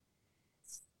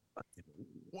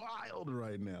wild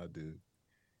right now, dude.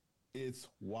 It's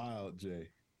wild, Jay.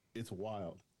 It's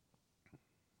wild.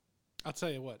 I'll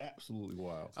tell you what. Absolutely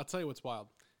wild. I'll tell you what's wild.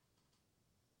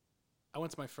 I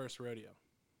went to my first rodeo.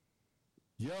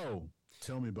 Yo,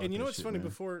 tell me And about you know that what's shit, funny? man.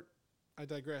 Before I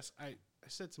digress, I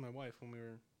said to my wife when we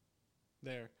were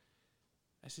there,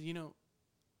 I said,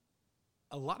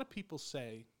 a lot of people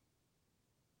say,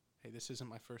 hey, this isn't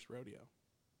my first rodeo.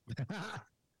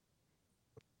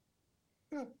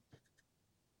 I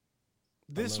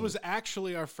This love was it.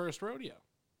 actually our first rodeo.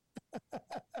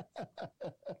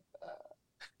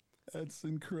 That's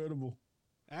incredible.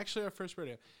 Actually, our first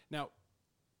rodeo. Now,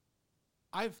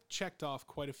 I've checked off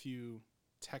quite a few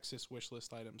Texas wish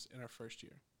list items in our first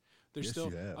year. There's Yes, you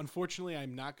still, have. unfortunately,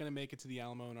 I'm not going to make it to the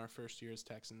Alamo in our first year as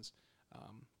Texans,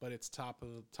 but it's top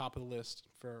of the list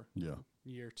for Yeah.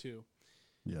 year two.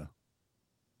 Yeah.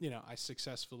 I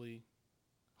successfully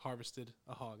harvested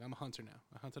a hog. I'm a hunter now.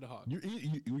 I hunted a hog. You're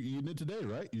eating it today,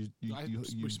 right?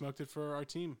 We smoked it for our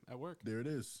team at work. There it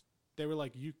is. They were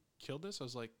like, "You killed this?" I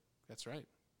was like, "That's right.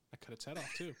 I cut its head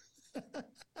off too." And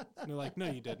they're like, "No,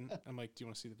 you didn't." I'm like, "Do you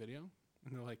want to see the video?"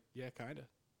 And they're like, "Yeah, kinda."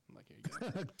 I'm like, "Here you go."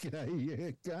 Okay,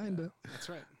 yeah, kinda. That's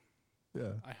right.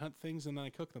 Yeah. I hunt things and then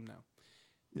I cook them now.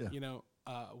 Yeah.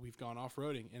 We've gone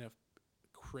off-roading in a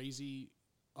crazy,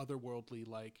 otherworldly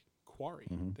like quarry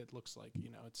that looks like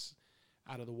it's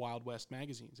out of the Wild West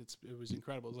magazines. It was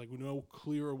incredible. It was like no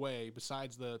clearer way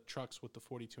besides the trucks with the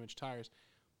 42-inch tires.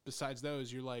 Besides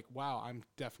those, you're like, wow, I'm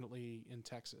definitely in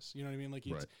Texas. You know what I mean? Like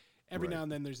Right. every Right. now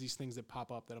and then there's these things that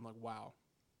pop up that I'm like, wow,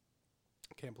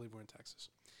 I can't believe we're in Texas.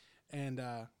 And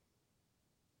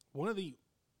one of the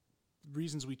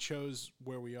reasons we chose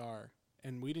where we are,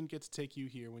 and we didn't get to take you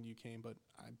here when you came, but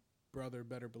brother,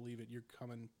 better believe it, you're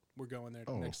coming. We're going there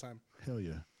next time. Hell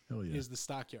yeah. Hell yeah. Is the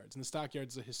Stockyards. And the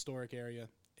Stockyards is a historic area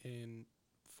in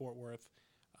Fort Worth.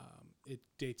 It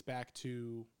dates back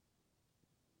to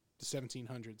the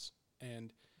 1700s.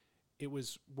 And it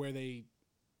was where they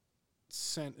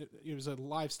it was a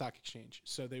livestock exchange.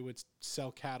 So they would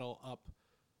sell cattle up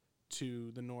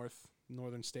to the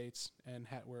northern states and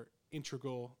were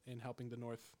integral in helping the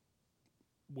North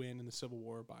win in the Civil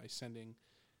War by sending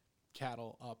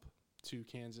cattle up to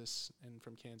Kansas and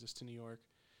from Kansas to New York.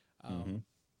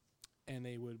 And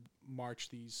they would march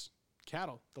these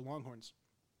cattle, the Longhorns,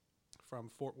 from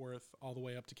Fort Worth all the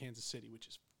way up to Kansas City, which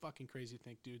is fucking crazy to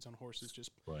think dudes on horses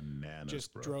Bananas,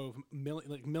 bro. drove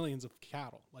millions of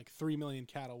cattle, like 3 million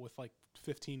cattle with like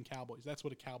 15 cowboys. That's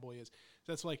what a cowboy is.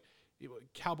 That's like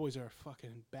cowboys are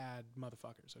fucking bad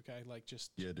motherfuckers. Okay, like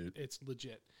just Yeah, dude. it's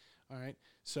legit. All right,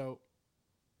 so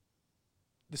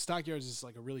the Stockyards is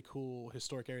like a really cool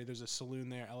historic area. There's a saloon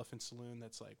there, Elephant Saloon,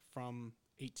 that's like from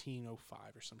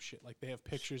 1805 or some shit. Like they have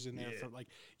pictures in there from like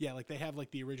they have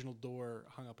like the original door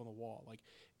hung up on the wall. Like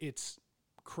it's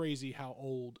crazy how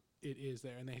old it is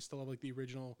there, and they still have like the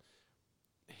original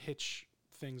hitch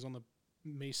things on the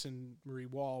masonry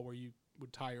wall where you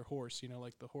would tie your horse.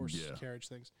 Like the horse carriage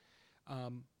things.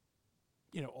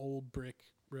 Old brick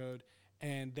road,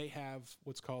 and they have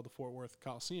what's called the Fort Worth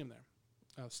Coliseum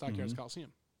there, Stockyards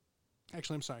Coliseum.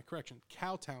 Actually, I'm sorry, correction,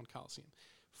 Cowtown Coliseum.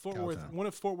 Fort Worth. One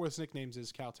of Fort Worth's nicknames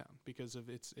is Cowtown because of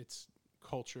its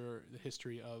culture, the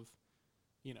history of,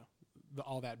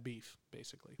 all that beef,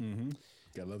 basically.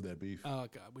 Gotta love that beef. Oh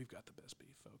God, we've got the best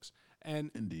beef, folks.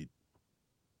 And Indeed.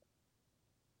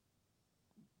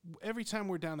 every time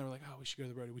we're down there, we're like, oh, we should go to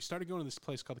the rodeo. We started going to this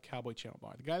place called the Cowboy Channel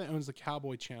Bar. The guy that owns the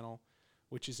Cowboy Channel,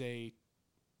 which is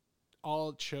all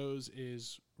it shows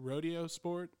is rodeo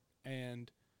sport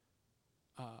and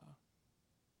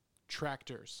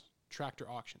tractor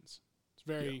auctions. It's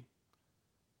very,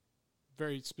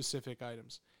 very specific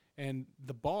items. And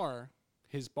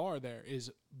his bar there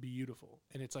is beautiful.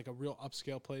 And it's like a real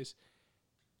upscale place.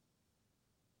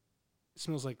 It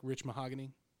smells like rich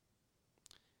mahogany.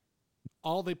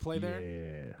 All they play there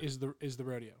is the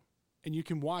rodeo. And you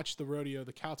can watch the rodeo,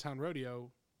 the Cowtown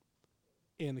Rodeo,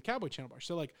 in the Cowboy Channel Bar.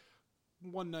 So like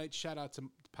one night, shout out to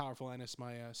Powerful Ennis,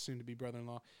 my soon-to-be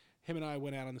brother-in-law. Him and I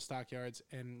went out on the Stockyards,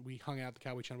 and we hung out at the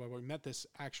Cowboy Channel Bar. We met this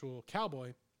actual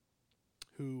cowboy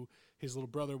who his little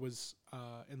brother was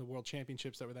in the World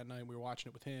Championships that were that night. We were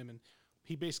watching it with him, and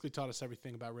he basically taught us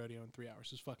everything about rodeo in 3 hours.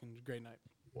 It was fucking a great night.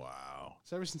 Wow.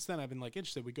 So ever since then, I've been like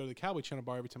interested. We go to the Cowboy Channel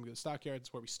Bar every time we go to the Stockyards.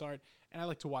 It's where we start, and I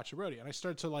like to watch the rodeo. And I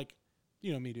start to like,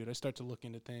 me, dude. I start to look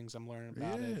into things. I'm learning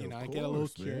about it. I get a little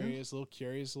curious,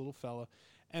 little fella,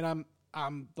 and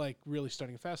I'm like really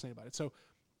starting to fascinate about it. So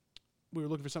we were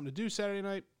looking for something to do Saturday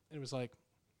night, and it was like,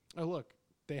 oh look,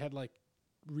 they had like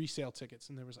resale tickets,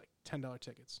 and there was like $10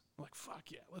 tickets. I'm like,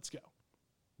 fuck yeah, let's go.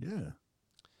 Yeah.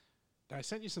 Now I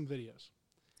sent you some videos.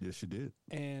 Yes, she did.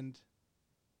 And,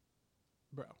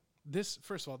 bro,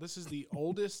 first of all, this is the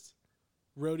oldest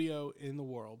rodeo in the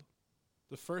world,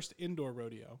 the first indoor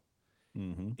rodeo.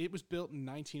 Mm-hmm. It was built in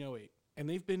 1908, and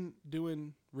they've been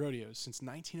doing rodeos since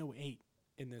 1908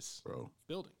 in this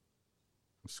building.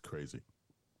 It's crazy.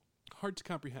 Hard to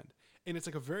comprehend. And it's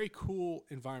like a very cool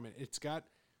environment. It's got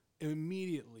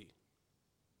immediate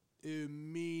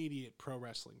pro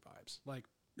wrestling vibes. Like,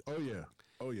 oh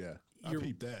yeah, I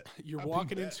peeped that. You're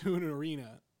walking into an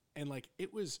arena, and like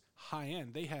it was high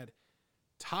end. They had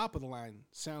top of the line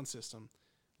sound system,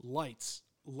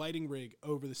 lighting rig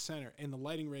over the center, and the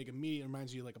lighting rig immediately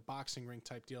reminds you of like a boxing ring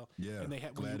type deal. Yeah, and they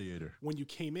had Gladiator. When you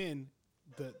came in,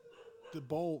 the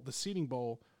seating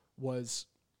bowl was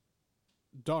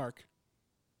dark,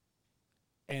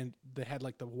 and they had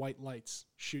like the white lights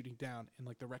shooting down in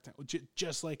like the rectangle,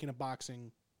 just like in a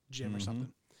boxing gym or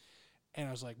something. And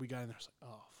I was like, we got in there. I was like,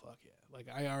 oh fuck yeah! Like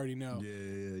I already know.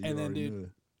 Yeah. And then, dude,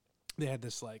 they had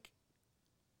this like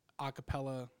a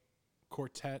cappella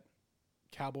quartet,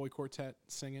 cowboy quartet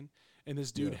singing, and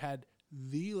this dude had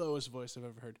the lowest voice I've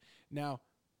ever heard. Now,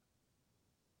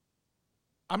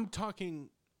 I'm talking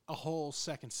a whole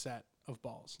second set of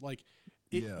balls. Like,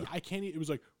 I can't. It was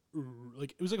like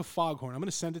it was like a foghorn. I'm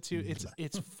gonna send it to you.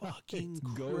 It's fucking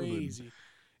crazy.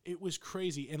 It was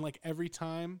crazy, and like every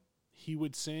time he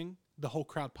would sing, the whole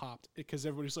crowd popped because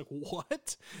everybody's like,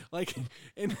 "What?" Like,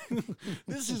 and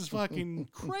this is fucking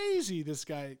crazy. This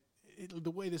guy,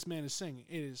 the way this man is singing,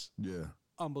 it is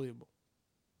unbelievable.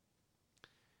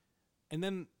 And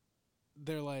then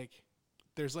there's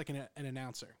like an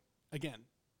announcer again,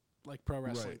 like pro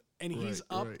wrestling, and he's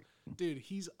up, dude.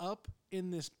 He's up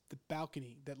in the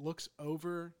balcony that looks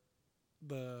over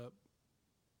the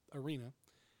arena,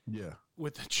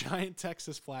 with a giant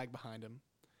Texas flag behind him,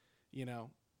 you know,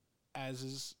 as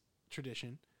is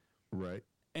tradition, right.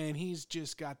 And he's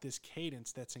just got this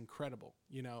cadence that's incredible,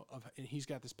 you know, and he's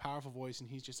got this powerful voice, and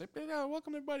he's just like,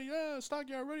 welcome everybody,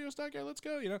 Stockyard Rodeo, Stockyard, let's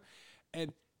go, you know.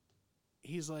 And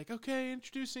he's like, okay,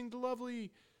 introducing the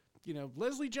lovely, you know,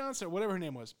 Leslie Johnson, or whatever her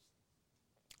name was.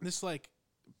 This, like,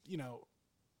 you know,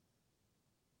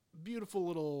 beautiful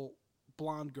little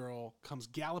blonde girl comes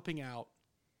galloping out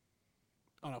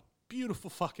on a beautiful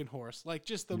fucking horse, like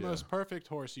just the most perfect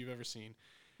horse you've ever seen.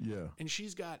 Yeah. And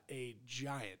she's got a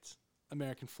giant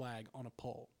American flag on a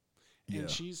pole. And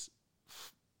she's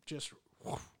just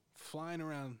flying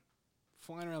around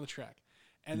the track.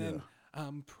 And then,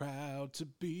 I'm proud to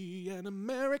be an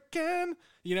American,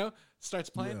 you know, starts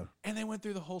playing. Yeah. And they went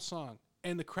through the whole song.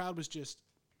 And the crowd was just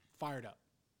fired up.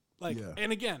 Like,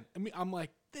 and again, I mean, I'm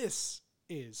like, this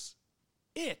is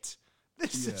it.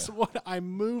 This is what I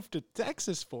moved to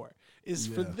Texas for, is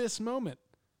for this moment.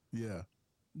 Yeah.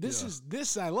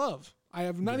 This I love. I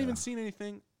have not even seen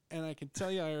anything, and I can tell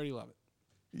you I already love it.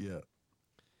 Yeah.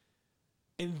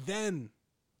 And then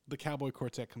the Cowboy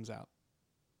Quartet comes out,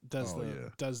 does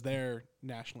their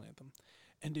national anthem.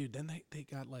 And dude, then they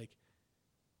got like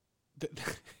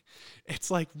it's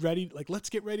like ready, like let's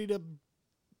get ready to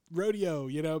rodeo,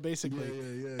 you know, basically.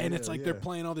 And it's like they're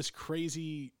playing all this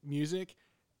crazy music,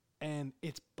 and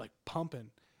it's like pumping,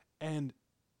 and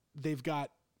they've got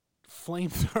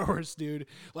flamethrowers, dude,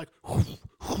 like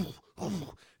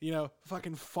you know,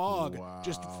 fucking fog.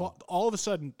 Just all of a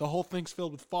sudden the whole thing's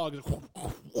filled with fog,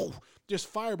 just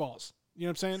fireballs, you know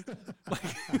what I'm saying? Like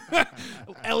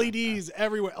LEDs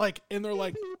everywhere, like, and they're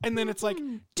like, and then it's like,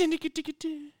 and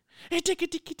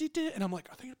I'm like,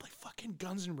 are they gonna play fucking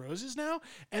Guns N' Roses now?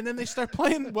 And then they start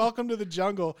playing Welcome to the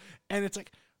Jungle, and it's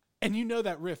like, and you know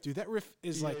that riff, dude. That riff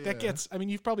is like that gets. I mean,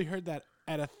 you've probably heard that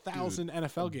at 1,000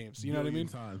 NFL games. You know what I mean?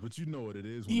 Times, but you know what it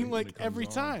is. Like every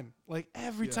time,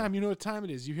 you know what time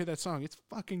it is. You hear that song, it's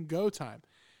fucking go time.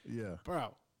 Yeah,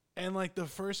 bro. And like the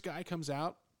first guy comes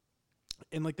out,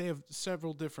 and like they have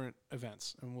several different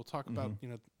events, and we'll talk about you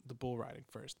know the bull riding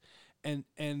first, and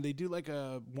they do like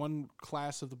a one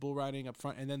class of the bull riding up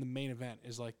front, and then the main event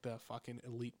is like the fucking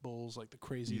elite bulls, like the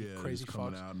crazy fogs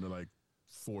coming out into like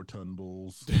 4-ton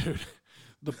bulls. Dude,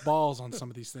 the balls on some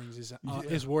of these things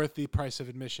is worth the price of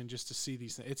admission just to see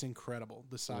these things. It's incredible,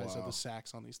 the size of the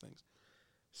sacks on these things.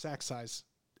 Sack size,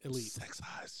 elite. Sack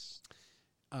size.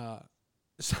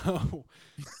 So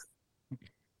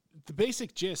the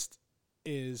basic gist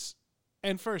is,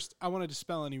 and first I want to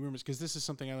dispel any rumors, because this is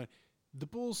something I learned. The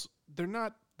bulls, their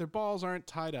balls aren't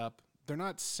tied up. They're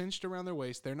not cinched around their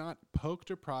waist. They're not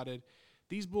poked or prodded.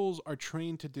 These bulls are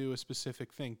trained to do a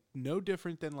specific thing. No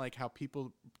different than like how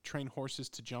people train horses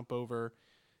to jump over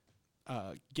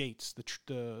gates.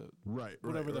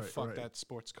 Whatever the fuck that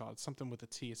sport's called. Something with a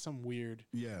T. It's some weird.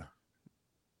 Yeah.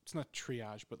 It's not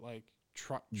triage, but like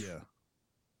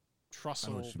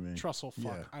trussel fuck.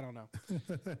 Yeah. I don't know.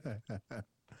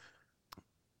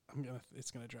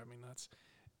 It's gonna drive me nuts.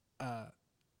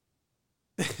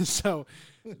 So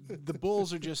the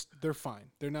bulls are they're fine.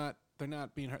 They're not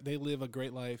being hurt. They live a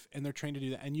great life and they're trained to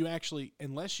do that. And you actually,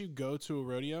 unless you go to a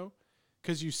rodeo,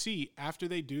 because you see after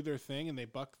they do their thing and they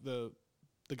buck the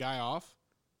guy off,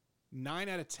 9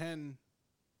 out of 10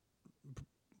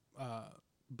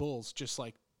 bulls just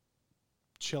like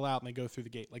chill out and they go through the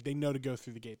gate. Like they know to go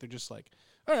through the gate. They're just like,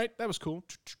 all right, that was cool.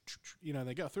 You know,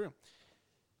 they go through.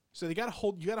 So you got to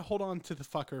hold on to the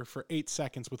fucker for 8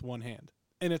 seconds with one hand.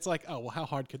 And it's like, oh, well, how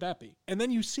hard could that be? And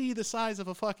then you see the size of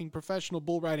a fucking professional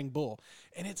bull riding bull.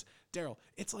 And it's, Daryl,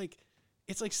 it's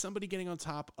like somebody getting on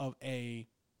top of a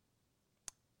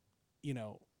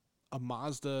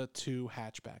Mazda 2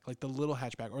 hatchback, like the little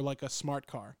hatchback, or like a smart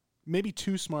car, maybe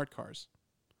 2 smart cars.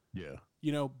 Yeah.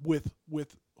 With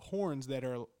horns that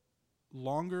are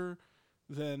longer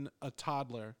than a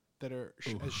toddler, that are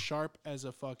as sharp as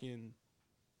a fucking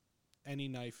any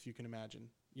knife you can imagine,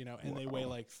 and they weigh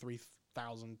like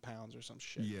 3,000 pounds or some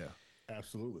shit. Yeah,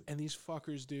 absolutely. And these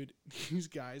fuckers, dude, these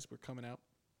guys were coming out.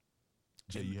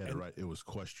 Jay, you had it right. It was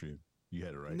equestrian. You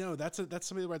had it right. No, that's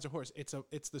somebody that rides a horse.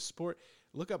 It's the sport.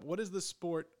 Look up, what is the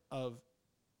sport of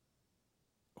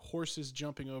horses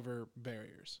jumping over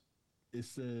barriers? It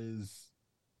says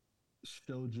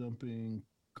show jumping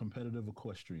competitive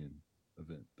equestrian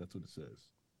event. That's what it says.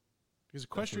 Because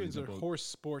equestrians are horse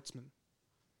sportsmen.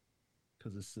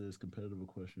 Because it says competitive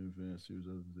equestrian event series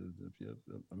of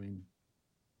I mean,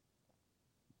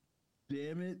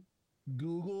 damn it,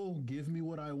 Google, give me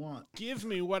what I want. Give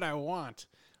me what I want.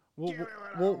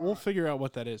 We'll figure out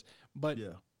what that is. But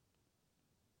yeah,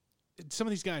 some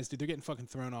of these guys, dude, they're getting fucking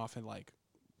thrown off in like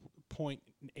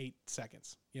 0.8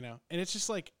 seconds, and it's just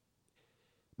like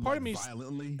part of me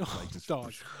violently, like just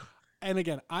dog. And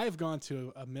again, I've gone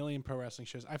to a million pro wrestling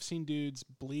shows. I've seen dudes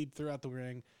bleed throughout the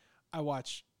ring. I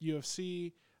watch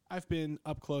UFC. I've been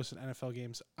up close at NFL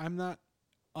games. I'm not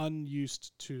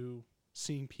unused to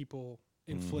seeing people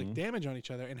inflict damage on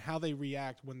each other and how they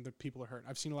react when the people are hurt.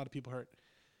 I've seen a lot of people hurt.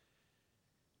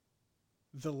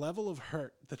 The level of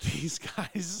hurt that these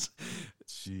guys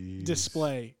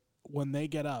display when they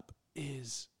get up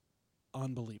is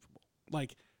unbelievable.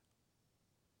 Like,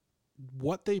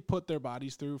 what they put their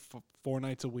bodies through for 4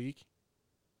 nights a week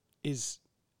is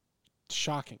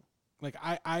shocking. Like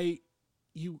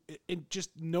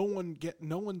no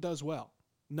one does well.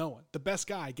 No one. The best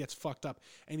guy gets fucked up.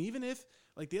 And even if,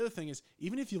 like, the other thing is,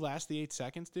 even if you last the 8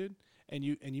 seconds, dude, and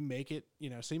you make it,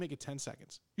 say you make it 10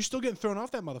 seconds, you're still getting thrown off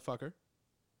that motherfucker.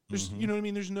 There's, you know what I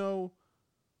mean? There's no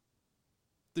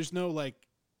like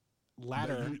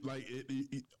ladder.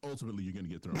 Ultimately, you're gonna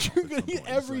get thrown off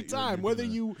every time, whether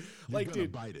you like,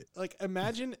 dude, bite it. Like,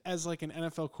 imagine as like an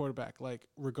NFL quarterback, like,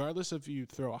 regardless if you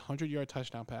throw a 100-yard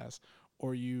touchdown pass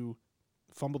or you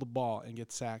fumble the ball and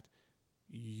get sacked,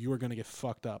 you're gonna get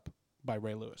fucked up by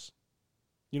Ray Lewis.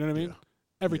 You know what I mean? Yeah.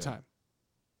 Every time.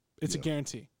 It's a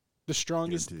guarantee. The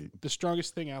strongest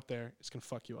thing out there is gonna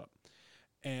fuck you up.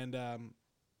 And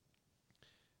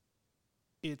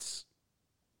it's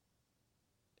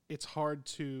hard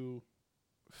to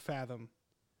fathom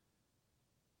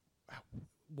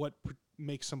what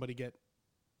makes somebody get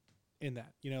in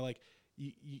that. Like,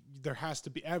 there has to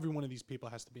be, every one of these people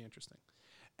has to be interesting.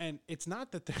 And it's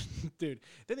not that they're, dude.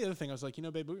 Then the other thing, I was like,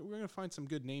 babe, we're going to find some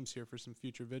good names here for some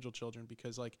future Vigil children,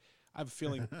 because, like, I have a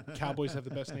feeling Cowboys have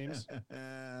the best names.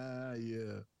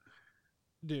 Yeah.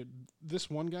 Dude, this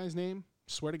one guy's name,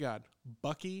 swear to God,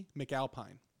 Bucky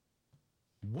McAlpine.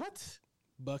 What?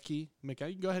 Bucky McAlpine.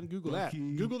 You can go ahead and Google that.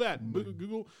 Google that.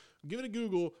 Google. Give it a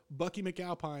Google. Bucky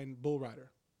McAlpine, bull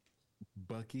rider.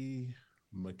 Bucky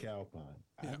McAlpine.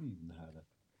 Yeah. I don't even know how to.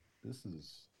 This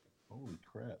is holy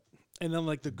crap. And then,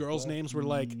 like, the girls' names were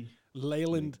like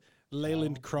Leyland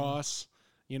Cross.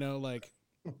 Like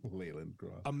Leyland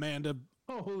Cross. Amanda.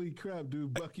 Holy crap,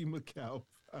 dude! Bucky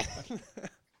McAlpine.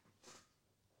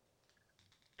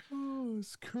 Oh,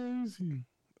 it's crazy,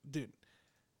 dude.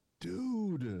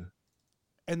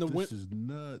 And this is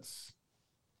nuts.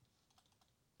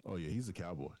 Oh yeah, he's a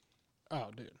cowboy. Oh,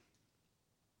 dude.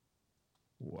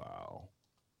 Wow.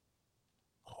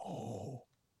 Oh.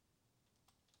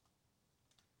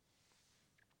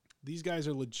 These guys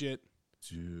are legit.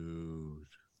 Dude.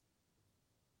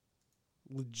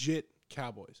 Legit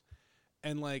cowboys.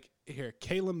 And, like, here,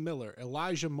 Caleb Miller,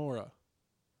 Elijah Mora.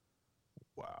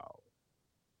 Wow.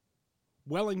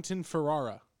 Wellington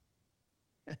Ferrara.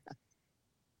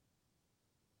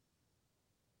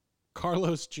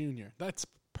 Carlos Jr. That's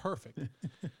perfect.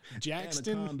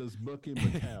 Jackson. Anaconda's Bucky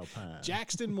McAlpine.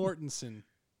 Jackson Mortensen.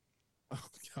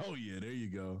 Oh yeah, there you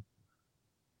go.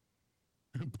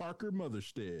 Parker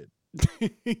Motherstead.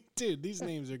 Dude, these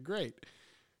names are great.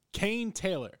 Kane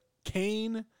Taylor.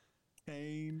 Kane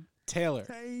Taylor.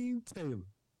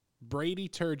 Brady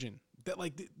Turgeon. That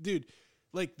dude,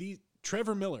 these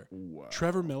Trevor Miller. Wow.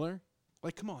 Trevor Miller.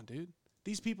 Like, come on, dude.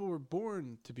 These people were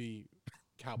born to be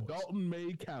Cowboys. Dalton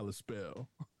May Kalispell.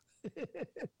 I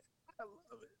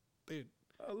love it, dude.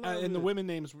 I love and it.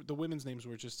 the women's names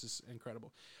were just as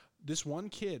incredible. This one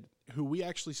kid who we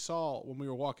actually saw when we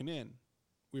were walking in,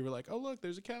 we were like, "Oh, look,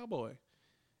 there's a cowboy,"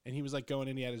 and he was like going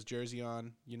in. He had his jersey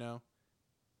on,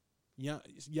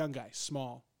 young guy,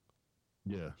 small.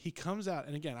 Yeah. He comes out,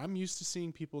 and again, I'm used to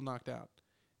seeing people knocked out,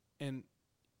 and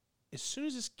as soon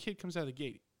as this kid comes out of the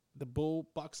gate, the bull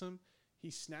bucks him. He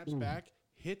snaps back,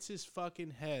 hits his fucking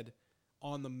head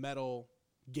on the metal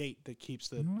gate that keeps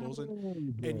the bulls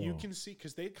in, and you can see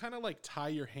because they kind of like tie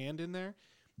your hand in there.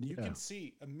 You can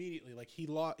see immediately like he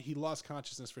lost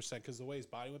consciousness for a second because the way his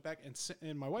body went back,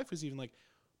 and my wife was even like,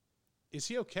 "Is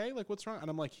he okay? Like, what's wrong?" And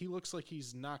I'm like, "He looks like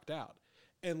he's knocked out,"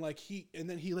 and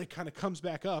then he like kind of comes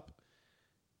back up,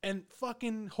 and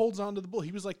fucking holds on to the bull.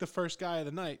 He was like the first guy of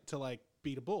the night to like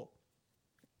beat a bull.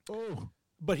 Oh,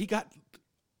 but he got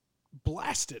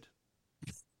blasted.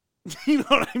 You know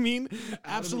what I mean?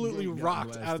 Absolutely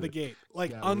rocked out of the gate,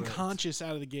 like unconscious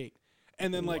out of the gate.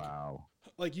 And then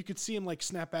like you could see him like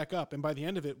snap back up. And by the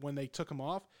end of it, when they took him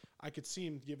off, I could see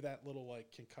him give that little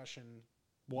like concussion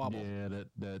wobble. Yeah,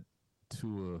 that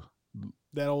Tua.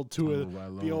 That old Tua,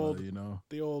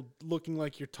 the old looking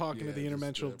like you're talking to the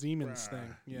interdimensional demons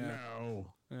thing. Yeah.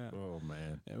 No. Yeah. Oh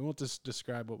man. Yeah, we won't just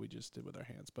describe what we just did with our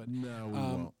hands, but no, we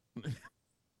won't.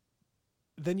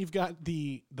 Then you've got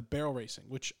the barrel racing,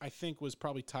 which I think was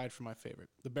probably tied for my favorite.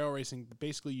 The barrel racing,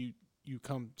 basically you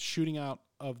come shooting out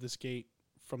of this gate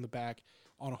from the back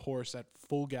on a horse at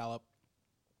full gallop.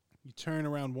 You turn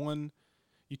around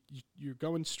you're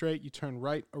going straight. You turn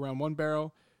right around one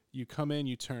barrel. You come in,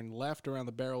 you turn left around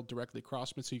the barrel directly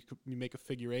across from it, so you make a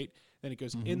figure eight. Then it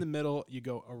goes in the middle. You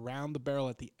go around the barrel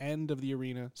at the end of the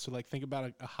arena. So like think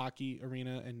about a hockey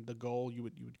arena and the goal. You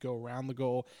would go around the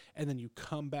goal, and then you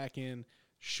come back in,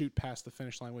 shoot past the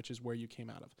finish line, which is where you came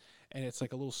out of. And it's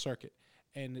like a little circuit,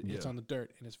 and it's on the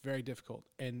dirt, and it's very difficult.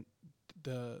 And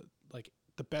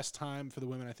the best time for the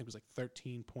women, I think, was like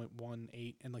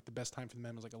 13.18, and like the best time for the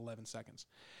men was like 11 seconds.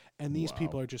 And these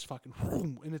people are just fucking,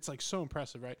 and it's like so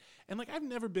impressive, right? And like I've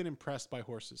never been impressed by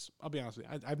horses. I'll be honest with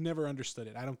you. I've never understood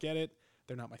it. I don't get it.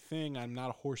 They're not my thing. I'm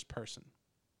not a horse person.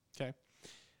 Okay.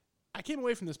 I came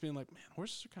away from this being like, man,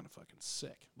 horses are kind of fucking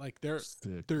sick. Like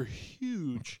they're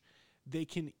huge. They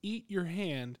can eat your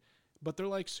hand, but they're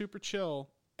like super chill,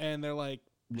 and they're like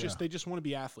they just want to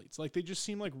be athletes. Like they just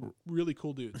seem like really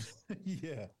cool dudes.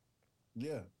 Yeah. You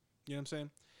know what I'm saying?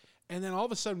 And then all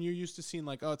of a sudden you're used to seeing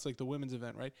like, oh, it's like the women's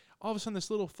event, right? All of a sudden this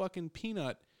little fucking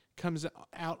peanut comes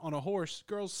out on a horse.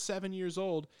 Girl's 7 years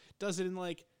old, does it in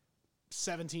like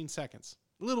 17 seconds.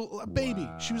 A baby.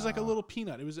 She was like a little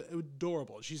peanut. It was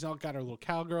adorable. She's all got her little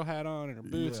cowgirl hat on and her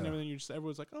boots and everything.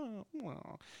 Everyone's like, oh,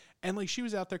 wow. And like she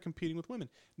was out there competing with women.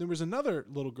 There was another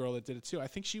little girl that did it too. I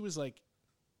think she was like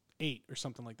 8 or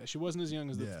something like that. She wasn't as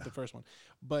young as the first one,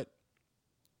 but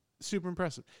super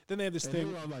impressive. Then they have this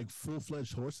thing. They were like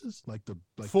full-fledged horses, like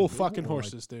full fucking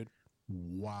horses, dude.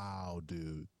 Wow,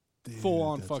 dude. Full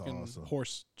on fucking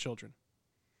horse children.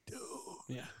 Dude.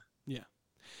 Yeah.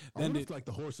 Then it's like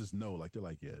the horses know, like they're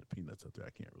like, yeah, the peanuts up there, I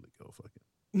can't really go fucking.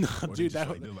 No, dude,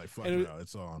 they're like, fuck it out,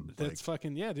 it's on. That's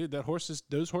fucking dude.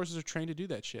 Those horses are trained to do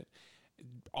that shit.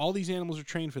 All these animals are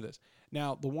trained for this.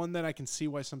 Now, the one that I can see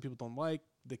why some people don't like,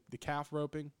 the calf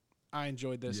roping, I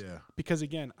enjoyed this because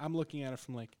again, I'm looking at it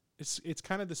from like it's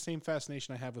kind of the same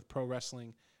fascination I have with pro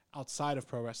wrestling outside of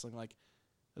pro wrestling, like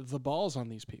the balls on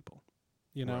these people.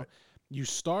 You know, you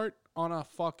start on a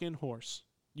fucking horse.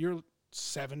 You're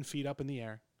 7 feet up in the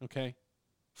air, okay?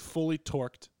 Fully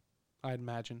torqued, I'd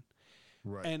imagine.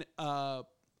 Right. And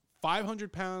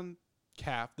 500-pound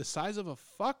calf, the size of a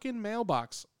fucking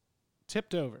mailbox,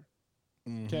 tipped over.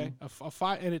 Okay?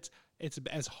 And it's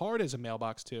as hard as a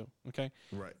mailbox too, okay?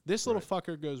 Right. This little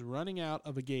fucker goes running out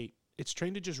of a gate. It's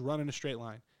trained to just run in a straight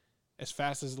line as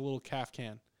fast as the little calf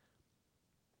can.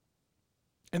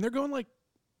 And they're going like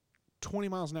 20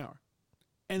 miles an hour.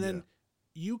 And then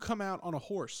you come out on a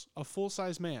horse, a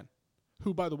full-size man,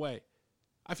 who, by the way,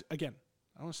 I don't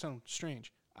want to sound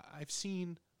strange. I've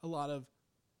seen a lot of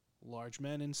large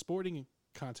men in sporting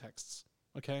contexts,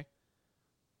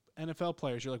 NFL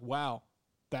players, you're like, wow,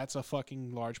 that's a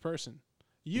fucking large person.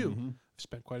 I've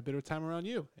spent quite a bit of time around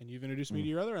you, and you've introduced me to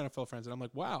your other NFL friends, and I'm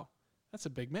like, wow, that's a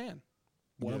big man.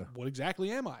 What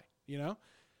exactly am I,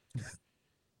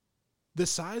 The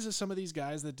size of some of these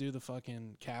guys that do the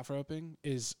fucking calf roping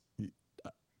is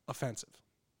offensive.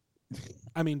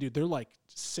 I mean, dude, they're like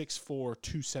 6'4",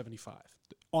 275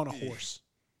 on a horse.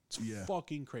 It's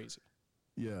fucking crazy.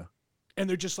 Yeah. And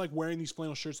they're just like wearing these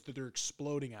flannel shirts that they're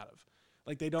exploding out of.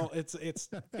 Like they don't. It's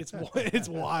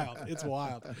wild. It's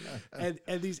wild.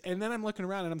 And then I'm looking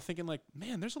around and I'm thinking like,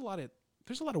 man, there's a lot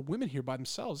of women here by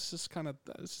themselves.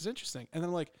 This is interesting. And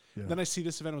then like, then I see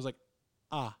this event. I was like,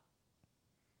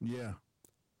 yeah,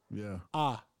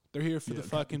 they're here for the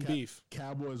fucking beef.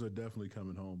 Cowboys are definitely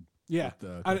coming home. Yeah, with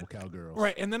a couple cowgirls.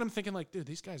 Right. And then I'm thinking like, dude,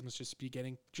 these guys must just be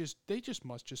getting they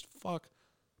must just fuck.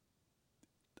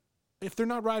 If they're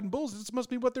not riding bulls, this must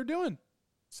be what they're doing.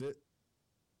 That's it.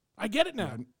 I get it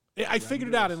now. I figured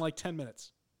it out in like 10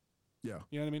 minutes. Yeah.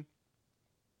 You know what I mean?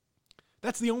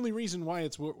 That's the only reason why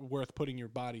it's worth putting your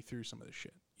body through some of this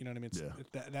shit. You know what I mean?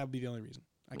 That would be the only reason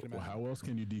I can imagine. Well, how else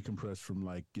can you decompress from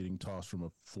like getting tossed from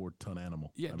a 4-ton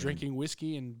animal? Yeah, drinking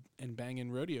whiskey and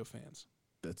banging rodeo fans.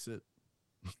 That's it.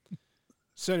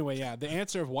 So anyway, yeah, the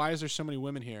answer of why is there so many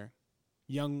women here,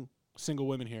 young single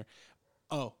women here?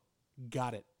 Oh,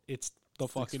 got it. It's the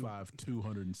fucking 6'5",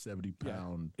 270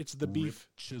 pound. It's the beef,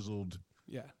 chiseled.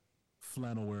 Yeah,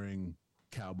 flannel wearing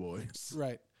cowboys.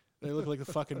 Right. They look like the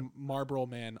fucking Marlboro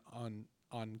Man on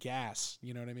gas.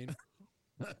 You know what I mean?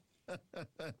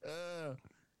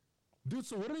 Dude,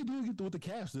 so what are they doing with the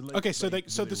calves? Like, okay, so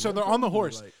they're on the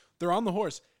horse. They're on the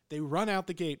horse. They run out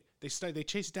the gate. They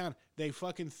chase it down. They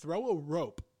fucking throw a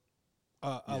rope,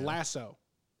 a lasso,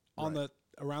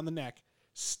 around the neck.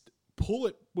 Pull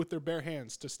it with their bare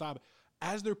hands to stop it.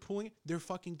 As they're pulling it,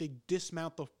 they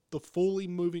dismount the fully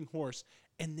moving horse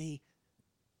and they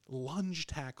lunge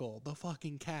tackle the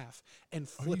fucking calf and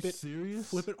flip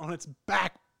it on its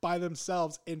back by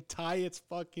themselves and tie its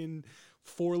fucking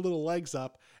 4 little legs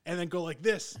up and then go like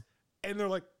this. And they're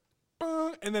like,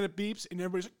 bah! And then it beeps and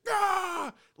everybody's like,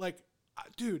 ah! Like,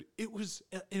 dude, it was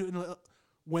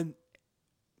when,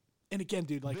 and again,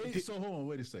 dude, like, so hold on,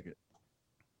 wait a second.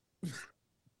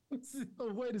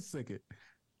 Wait a second.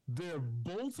 They're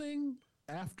bolting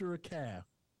after a calf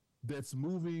that's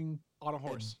moving on a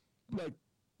horse. Like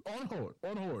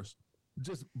on a horse.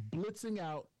 Just blitzing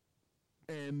out,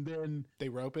 and then they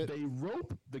rope it. They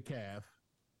rope the calf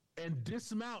and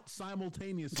dismount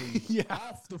simultaneously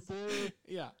off the full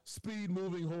speed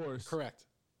moving horse. Correct.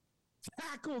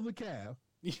 Tackle the calf.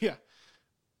 Yeah.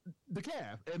 The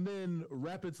calf, and then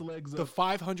wrap its legs up. The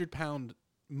 500-pound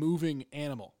moving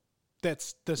animal.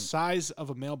 That's the size of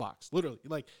a mailbox, literally.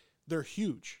 Like, they're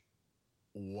huge.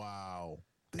 Wow.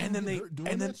 And then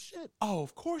oh,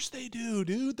 of course they do,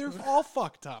 dude. They're all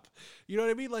fucked up. You know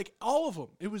what I mean? Like, all of them.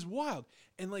 It was wild.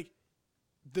 And like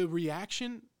the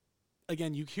reaction,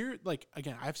 again, you hear it. Like,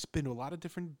 again, I've been to a lot of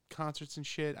different concerts and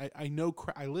shit. I know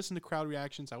I listen to crowd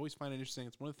reactions. I always find it interesting.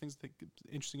 It's one of the things that's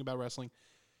interesting about wrestling.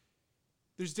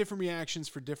 There's different reactions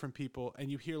for different people,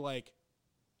 and you hear like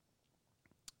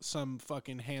some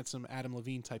fucking handsome Adam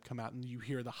Levine type come out and you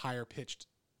hear the higher pitched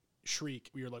shriek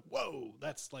where you're like, whoa,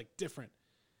 that's like different.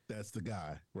 That's the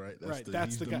guy, right?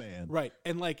 That's the guy. Man. Right.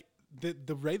 And like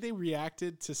the way they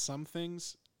reacted to some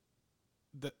things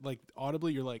that like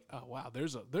audibly you're like, oh wow, I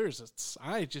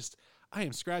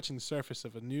am scratching the surface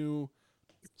of a new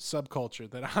subculture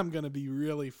that I'm going to be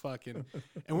really fucking,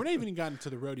 and we're not even gotten to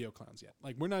the rodeo clowns yet.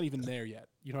 Like we're not even there yet.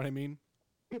 You know what I mean?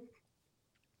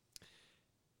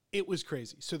 It was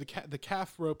crazy. So the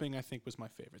calf roping, I think, was my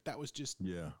favorite. That was just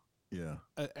that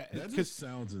just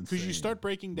sounds insane. Because you start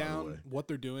breaking down what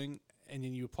they're doing, and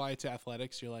then you apply it to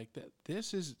athletics. You're like,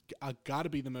 this is got to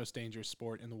be the most dangerous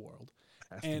sport in the world.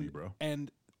 Has to be, bro. And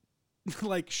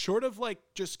like, short of like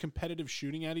just competitive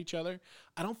shooting at each other,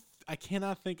 I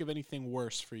cannot think of anything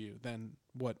worse for you than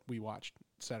what we watched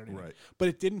Saturday night. But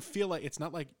it didn't feel like, it's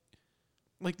not like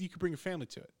you could bring a family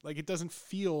to it. Like, it doesn't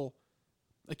feel.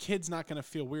 A kid's not going to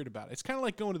feel weird about it. It's kind of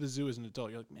like going to the zoo as an adult.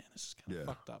 You're like, man, this is kind of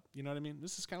fucked up. You know what I mean?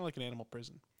 This is kind of like an animal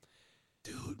prison.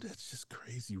 Dude, that's just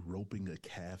crazy, roping a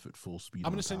calf at full speed.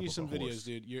 I'm going to send you some videos,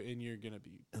 dude. You're going to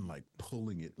be... And like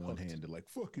pulling it one-handed, like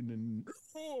fucking and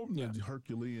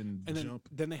Herculean and jump.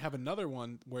 Then they have another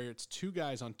one where it's 2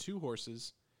 guys on 2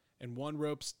 horses, and one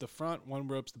ropes the front, one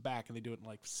ropes the back, and they do it in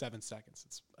like 7 seconds.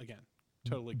 It's, again,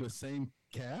 totally... The same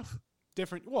calf?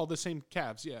 Different... Well, the same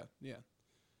calves, yeah.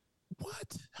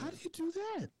 What? How do you do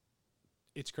that?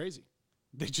 It's crazy.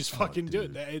 They just fucking do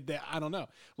it. They, I don't know.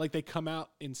 Like, they come out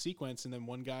in sequence, and then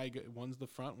one guy, one's the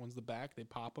front, one's the back. They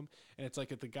pop them, and it's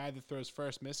like if the guy that throws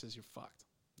first misses, you're fucked.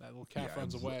 That little calf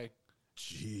runs away.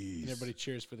 Jeez. And everybody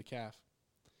cheers for the calf.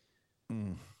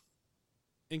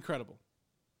 Incredible.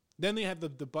 Then they have the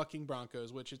bucking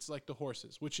Broncos, which it's like the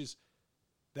horses, which is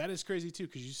That is crazy too,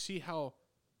 because you see how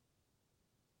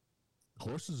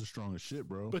horses are strong as shit,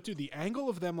 bro. But dude, the angle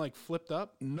of them like flipped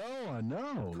up. No, I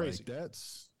know. Crazy. Like,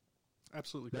 that's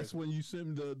absolutely crazy. That's when you sent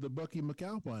me the Bucky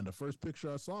McAlpine. The first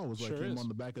picture I saw was like him on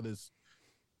the back of this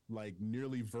like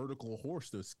nearly vertical horse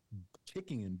that's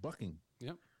kicking and bucking.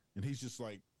 Yep. And he's just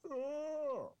like,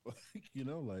 oh, you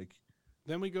know, like.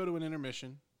 Then we go to an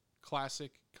intermission,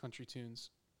 classic country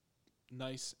tunes,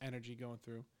 nice energy going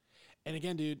through. And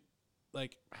again, dude,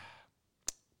 like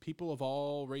people of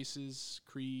all races,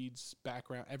 creeds,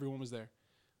 background, everyone was there.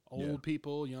 Old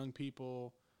people, young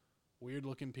people, weird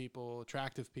looking people,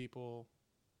 attractive people.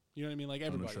 You know what I mean? Like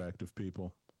everybody. Unattractive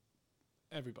people.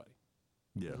 Everybody.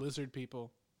 Yeah. Lizard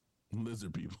people.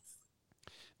 Lizard people.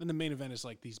 Then the main event is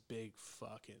like these big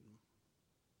fucking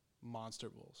monster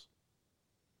bulls.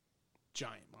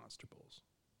 Giant monster bulls.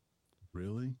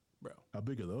 Really? Bro. How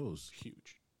big are those?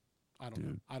 Huge. I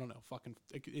don't know. Fucking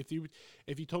if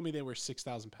you told me they were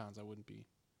 6,000 pounds, I wouldn't be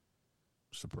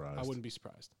surprised. I wouldn't be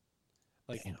surprised.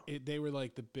 Like they were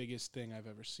like the biggest thing I've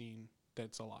ever seen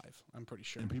that's alive. I'm pretty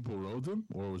sure. And people rode them,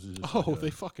 or was it just? Oh,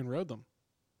 they fucking rode them.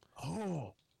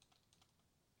 Oh.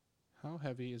 How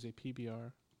heavy is a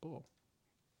PBR bull?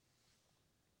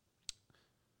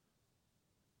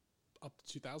 Up to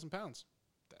 2,000 pounds.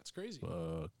 That's crazy.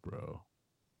 Fuck, bro.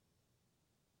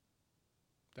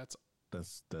 That's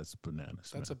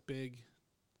bananas. That's a big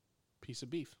piece of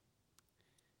beef.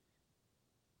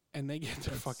 And they get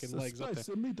their fucking legs up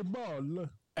there. Meatball.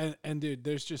 And dude,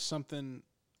 there's just something,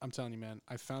 I'm telling you, man,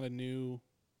 I'm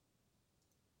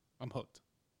hooked.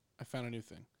 I found a new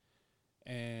thing.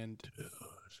 And dude,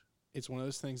 it's one of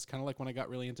those things, kind of like when I got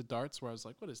really into darts, where I was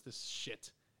like, what is this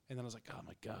shit? And then I was like, oh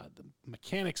my God, the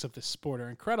mechanics of this sport are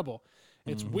incredible.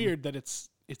 It's weird that it's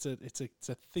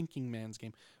a thinking man's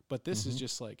game. But this is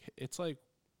just like, it's like,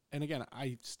 and again,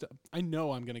 I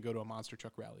know I'm going to go to a monster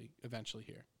truck rally eventually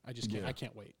here. I just can't. I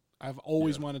can't wait. I've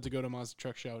always wanted to go to a monster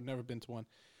truck show. Never been to one.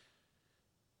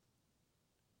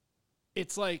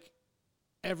 It's like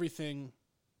everything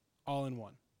all in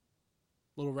one.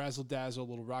 Little razzle dazzle,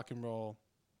 little rock and roll,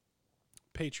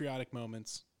 patriotic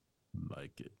moments.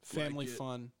 Like it. Family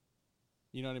fun.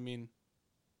 You know what I mean?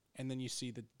 And then you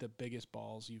see the biggest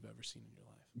balls you've ever seen in your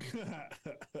life.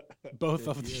 Both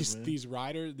of these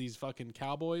riders, these fucking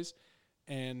cowboys,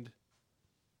 and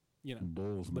you know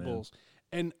the bulls.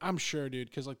 And I'm sure, dude,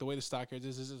 because like the way the stockyards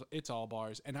is it's all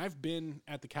bars. And I've been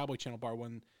at the Cowboy Channel bar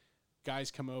when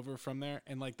guys come over from there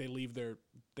and like they've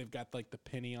got like the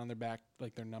penny on their back,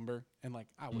 like their number, and like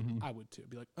I would too.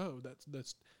 Be like, oh, that's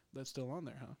still on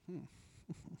there, huh?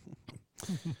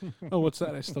 Oh, what's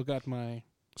that? I still got my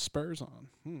spurs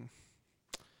on.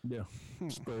 Yeah,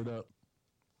 spurred up.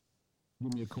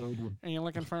 Give me a cold one. Are you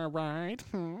looking for a ride?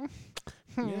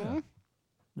 Yeah.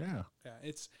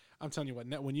 I'm telling you what.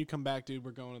 When you come back, dude,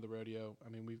 we're going to the rodeo. I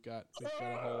mean, we've got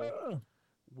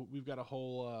a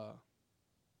whole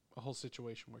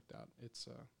situation worked out. It's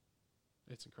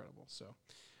incredible. So,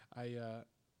 I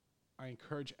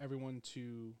encourage everyone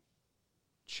to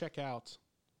check out.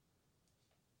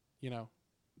 You know,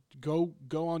 go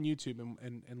on YouTube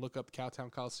and look up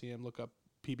Cowtown Coliseum, look up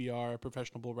PBR,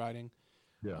 professional bull riding.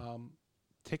 Yeah.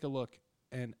 Take a look,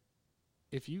 and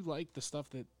if you like the stuff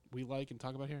that we like and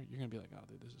talk about here, you're gonna be like, oh,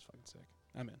 dude, this is fucking sick.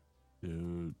 I'm in.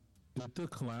 Dude, the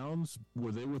clowns,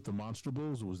 were they with the monster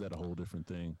bulls, or was that a whole different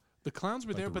thing? The clowns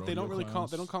were like there, but they don't really clowns?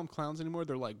 they don't call them clowns anymore.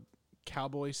 They're like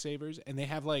cowboy savers, and they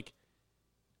have like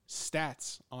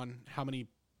stats on how many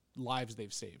lives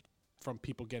they've saved from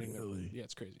people getting their. Yeah,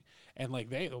 it's crazy. And like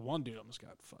the one dude almost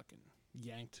got fucking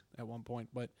yanked at one point,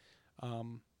 but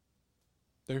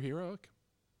they're heroic.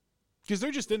 Because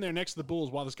they're just in there next to the bulls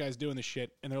while this guy's doing this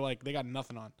shit, and they're like, they got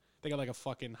nothing on. They got like a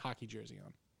fucking hockey jersey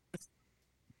on.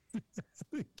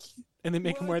 And they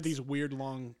make him wear these weird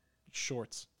long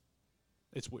shorts.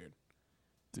 It's weird.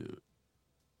 Dude.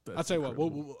 I'll tell you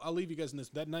what, I'll leave you guys in this.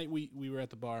 That night we were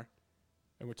at the bar,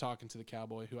 and we're talking to the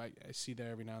cowboy, who I see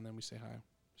there every now and then. We say hi.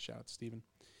 Shout out to Steven.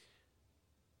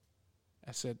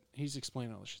 I said, he's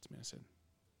explaining all this shit to me. I said,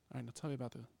 all right, now tell me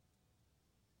about the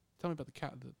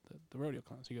rodeo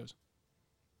clowns. He goes,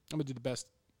 I'm going to do the best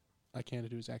I can to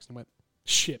do his accent. I went,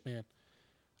 shit, man.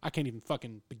 I can't even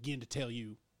fucking begin to tell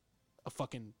you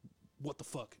what the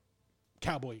fuck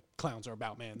cowboy clowns are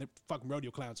about, man. They're fucking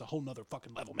rodeo clowns, a whole nother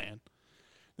fucking level, man.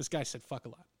 This guy said fuck a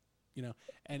lot, you know?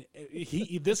 And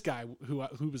this guy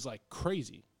who was like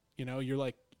crazy, you know, you're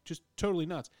like just totally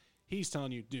nuts. He's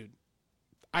telling you, dude,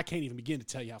 I can't even begin to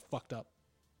tell you how fucked up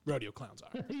rodeo clowns are.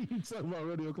 You talking about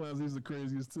rodeo clowns, he's the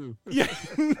craziest too. Yeah,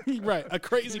 right. A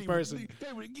crazy person.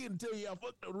 They would again tell you how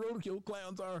fucked up rodeo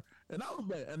clowns are, and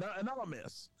I'm a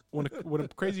mess. when a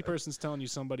crazy person's telling you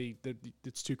somebody that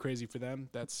it's too crazy for them,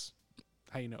 that's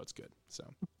how you know it's good. So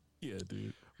yeah,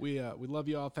 dude. We love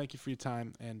you all. Thank you for your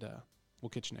time, and we'll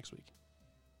catch you next week.